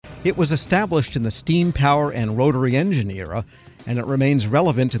It was established in the steam power and rotary engine era, and it remains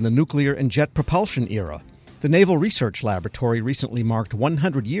relevant in the nuclear and jet propulsion era. The Naval Research Laboratory recently marked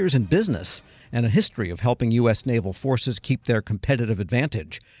 100 years in business and a history of helping U.S. naval forces keep their competitive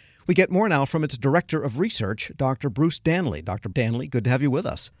advantage. We get more now from its Director of Research, Dr. Bruce Danley. Dr. Danley, good to have you with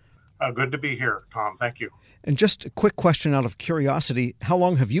us. Good to be here, Tom. Thank you. And just a quick question out of curiosity, how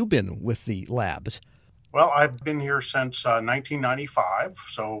long have you been with the labs? Well, I've been here since 1995,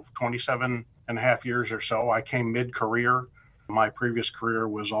 so 27 and a half years or so. I came mid-career. My previous career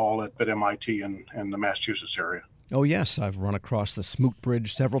was all at MIT in the Massachusetts area. Oh, yes. I've run across the Smoot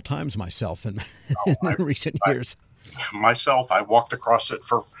Bridge several times myself in recent years. I walked across it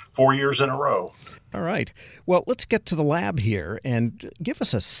for 4 years in a row. All right. Well, let's get to the lab here and give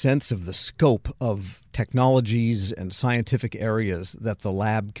us a sense of the scope of technologies and scientific areas that the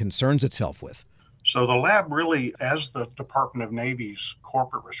lab concerns itself with. So the lab really, as the Department of Navy's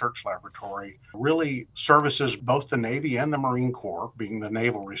corporate research laboratory, really services both the Navy and the Marine Corps, being the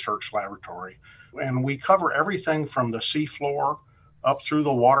Naval Research Laboratory. And we cover everything from the seafloor up through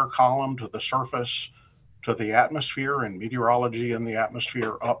the water column to the surface, to the atmosphere and meteorology in the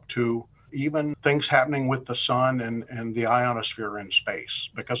atmosphere, up to even things happening with the sun and the ionosphere in space,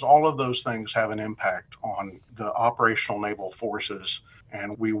 because all of those things have an impact on the operational naval forces.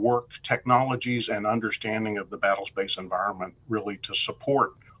 And we work technologies and understanding of the battle space environment really to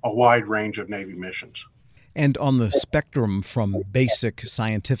support a wide range of Navy missions. And on the spectrum from basic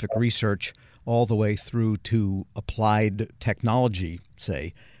scientific research all the way through to applied technology,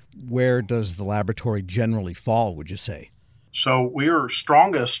 say, where does the laboratory generally fall, would you say? So we are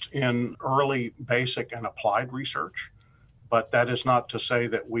strongest in early basic and applied research, but that is not to say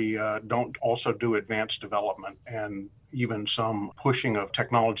that we don't also do advanced development and even some pushing of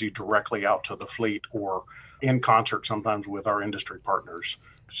technology directly out to the fleet or in concert sometimes with our industry partners.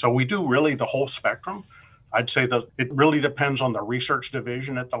 So we do really the whole spectrum. I'd say that it really depends on the research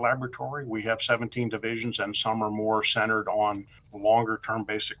division at the laboratory. We have 17 divisions, and some are more centered on longer term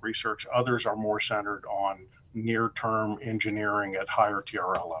basic research. Others are more centered on near term engineering at higher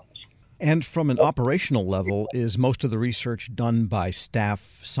TRL levels. And from an operational level, is most of the research done by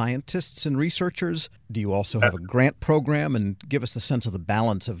staff scientists and researchers? Do you also have a grant program? And give us the sense of the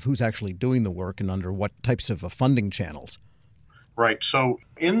balance of who's actually doing the work and under what types of funding channels. Right. So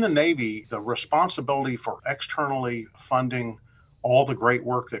in the Navy, the responsibility for externally funding all the great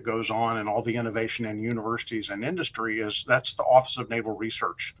work that goes on and all the innovation in universities and industry that's the Office of Naval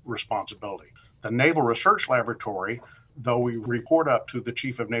Research responsibility. The Naval Research Laboratory, though we report up to the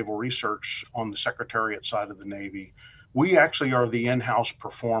Chief of Naval Research on the Secretariat side of the Navy, we actually are the in-house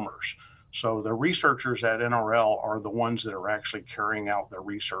performers. So the researchers at NRL are the ones that are actually carrying out the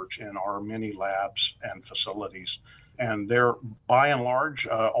research in our many labs and facilities. And they're, by and large,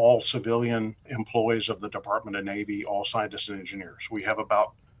 all civilian employees of the Department of Navy, all scientists and engineers. We have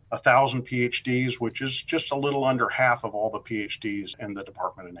about 1,000 PhDs, which is just a little under half of all the PhDs in the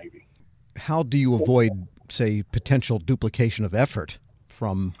Department of Navy. How do you avoid, say, potential duplication of effort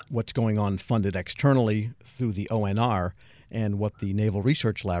from what's going on funded externally through the ONR and what the Naval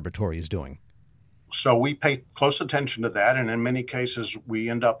Research Laboratory is doing? So we pay close attention to that, and in many cases, we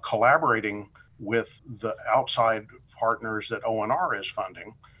end up collaborating with the outside partners that ONR is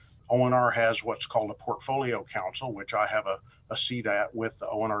funding. ONR has what's called a portfolio council, which I have a seat at with the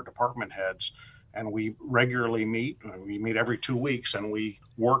ONR department heads. And we regularly meet. We meet every 2 weeks, and we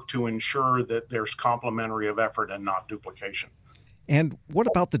work to ensure that there's complementary of effort and not duplication. And what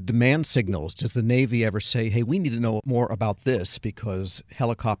about the demand signals? Does the Navy ever say, hey, we need to know more about this because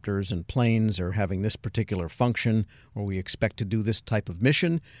helicopters and planes are having this particular function, or we expect to do this type of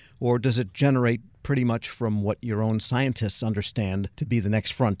mission? Or does it generate pretty much from what your own scientists understand to be the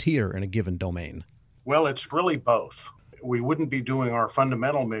next frontier in a given domain? Well, it's really both. We wouldn't be doing our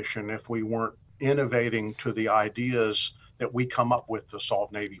fundamental mission if we weren't innovating to the ideas that we come up with to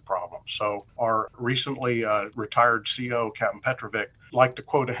solve Navy problems. So our recently retired CO, Captain Petrovic, liked to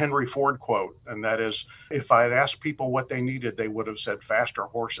quote a Henry Ford quote, and that is, if I had asked people what they needed, they would have said faster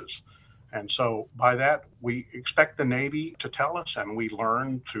horses. And so by that, we expect the Navy to tell us, and we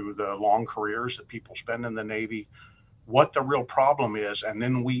learn through the long careers that people spend in the Navy, what the real problem is, and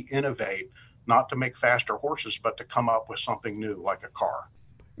then we innovate, not to make faster horses, but to come up with something new, like a car.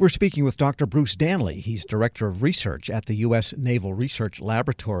 We're speaking with Dr. Bruce Danley. He's Director of Research at the U.S. Naval Research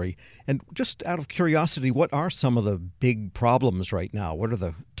Laboratory. And just out of curiosity, what are some of the big problems right now? What are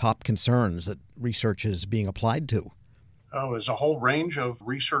the top concerns that research is being applied to? There's a whole range of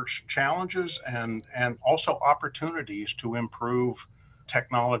research challenges and also opportunities to improve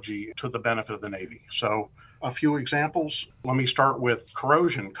technology to the benefit of the Navy. So A few examples. Let me start with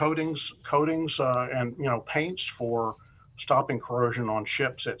corrosion, coatings, and paints for stopping corrosion on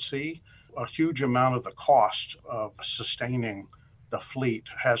ships at sea. A huge amount of the cost of sustaining the fleet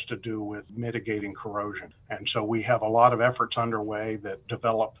has to do with mitigating corrosion. And so we have a lot of efforts underway that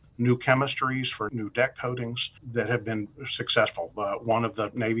develop new chemistries for new deck coatings that have been successful. One of the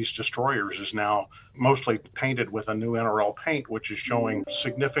Navy's destroyers is now mostly painted with a new NRL paint, which is showing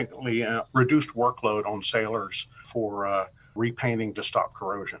significantly reduced workload on sailors for repainting to stop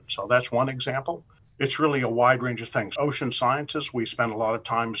corrosion. So that's one example. It's really a wide range of things. Ocean sciences, we spend a lot of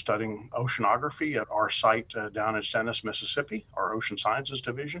time studying oceanography at our site down in Stennis, Mississippi, our ocean sciences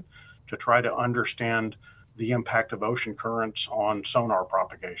division, to try to understand the impact of ocean currents on sonar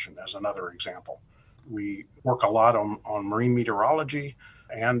propagation, as another example. We work a lot on marine meteorology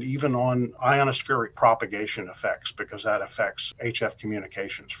and even on ionospheric propagation effects, because that affects HF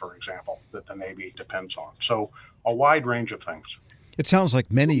communications, for example, that the Navy depends on. So a wide range of things. It sounds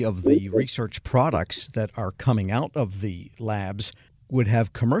like many of the research products that are coming out of the labs would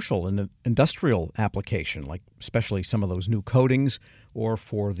have commercial and industrial application, like especially some of those new coatings, or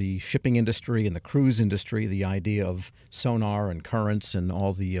for the shipping industry and the cruise industry, the idea of sonar and currents and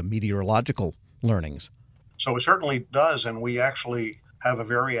all the meteorological learnings. So it certainly does, and we actually have a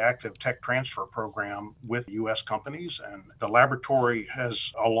very active tech transfer program with U.S. companies, and the laboratory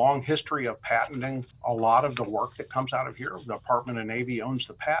has a long history of patenting a lot of the work that comes out of here. The Department of Navy owns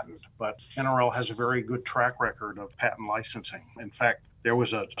the patent, but NRL has a very good track record of patent licensing. In fact, there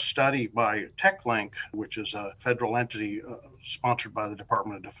was a study by TechLink, which is a federal entity sponsored by the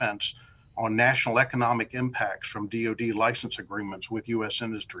Department of Defense, on national economic impacts from DoD license agreements with U.S.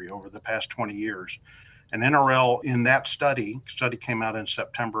 industry over the past 20 years. And NRL in that study came out in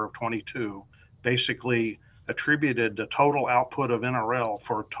September of 22, basically attributed the total output of NRL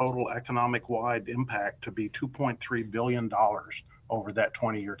for total economic-wide impact to be $2.3 billion over that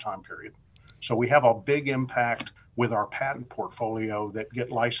 20-year time period. So we have a big impact with our patent portfolio that get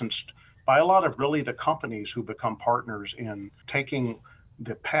licensed by a lot of really the companies who become partners in taking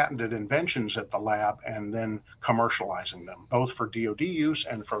the patented inventions at the lab and then commercializing them, both for DoD use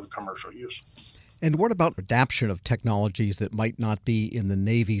and for the commercial use. And what about adaptation of technologies that might not be in the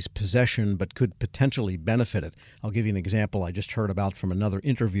Navy's possession but could potentially benefit it? I'll give you an example I just heard about from another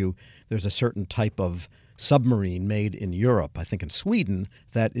interview. There's a certain type of submarine made in Europe, I think in Sweden,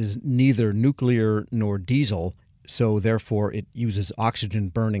 that is neither nuclear nor diesel, so therefore it uses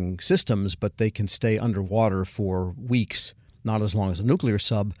oxygen-burning systems, but they can stay underwater for weeks, not as long as a nuclear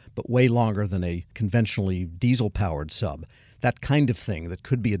sub, but way longer than a conventionally diesel-powered sub. That kind of thing that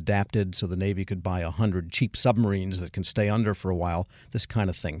could be adapted so the Navy could buy 100 cheap submarines that can stay under for a while, this kind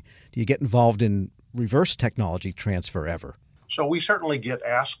of thing. Do you get involved in reverse technology transfer ever? So we certainly get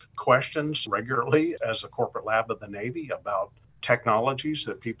asked questions regularly as a corporate lab of the Navy about technologies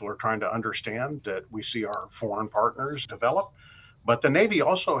that people are trying to understand that we see our foreign partners develop. But the Navy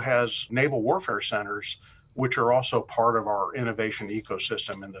also has naval warfare centers, which are also part of our innovation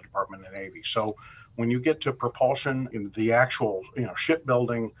ecosystem in the Department of Navy. So when you get to propulsion in the actual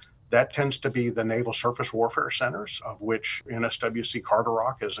shipbuilding, that tends to be the Naval Surface Warfare Centers, of which NSWC Carter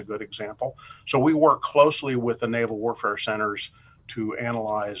Rock is a good example. So we work closely with the Naval Warfare Centers to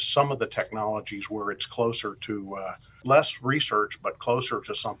analyze some of the technologies where it's closer to less research, but closer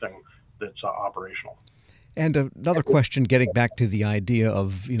to something that's operational. And another question, getting back to the idea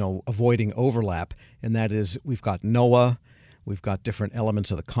of, avoiding overlap, and that is we've got NOAA, we've got different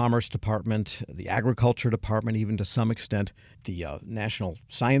elements of the Commerce Department, the Agriculture Department, even to some extent, the National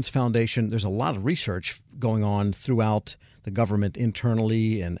Science Foundation. There's a lot of research going on throughout the government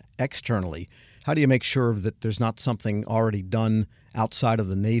internally and externally. How do you make sure that there's not something already done outside of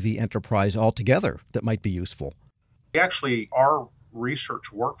the Navy enterprise altogether that might be useful? Actually, our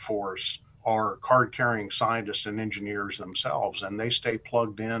research workforce are card-carrying scientists and engineers themselves, and they stay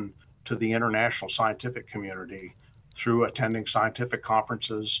plugged in to the international scientific community through attending scientific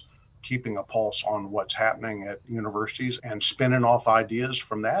conferences, keeping a pulse on what's happening at universities, and spinning off ideas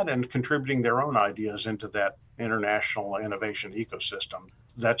from that and contributing their own ideas into that international innovation ecosystem.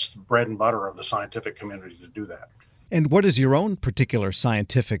 That's the bread and butter of the scientific community to do that. And what is your own particular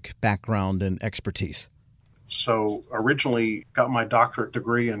scientific background and expertise? So originally got my doctorate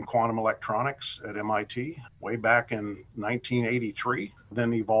degree in quantum electronics at MIT way back in 1983,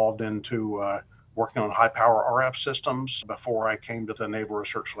 then evolved into working on high power RF systems before I came to the Naval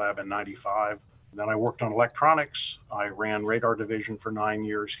Research Lab in 95. Then I worked on electronics. I ran radar division for 9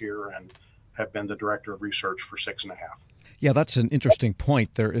 years here and have been the director of research for 6.5. Yeah, that's an interesting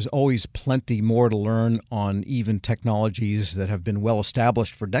point. There is always plenty more to learn on even technologies that have been well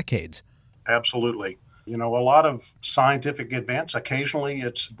established for decades. Absolutely. A lot of scientific advance, occasionally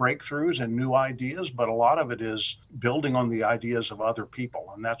it's breakthroughs and new ideas, but a lot of it is building on the ideas of other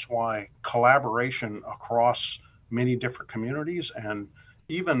people. And that's why collaboration across many different communities and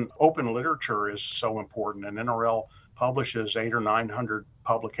even open literature is so important. And NRL publishes 800 or 900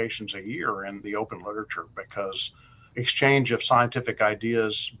 publications a year in the open literature because exchange of scientific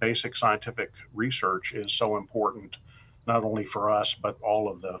ideas, basic scientific research is so important, not only for us, but all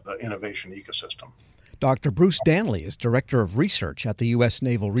of the innovation ecosystem. Dr. Bruce Danley is Director of Research at the U.S.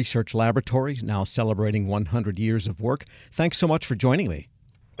 Naval Research Laboratory, now celebrating 100 years of work. Thanks so much for joining me.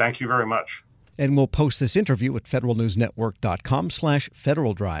 Thank you very much. And we'll post this interview at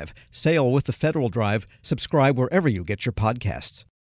federalnewsnetwork.com/Federal Drive. Sail with the Federal Drive. Subscribe wherever you get your podcasts.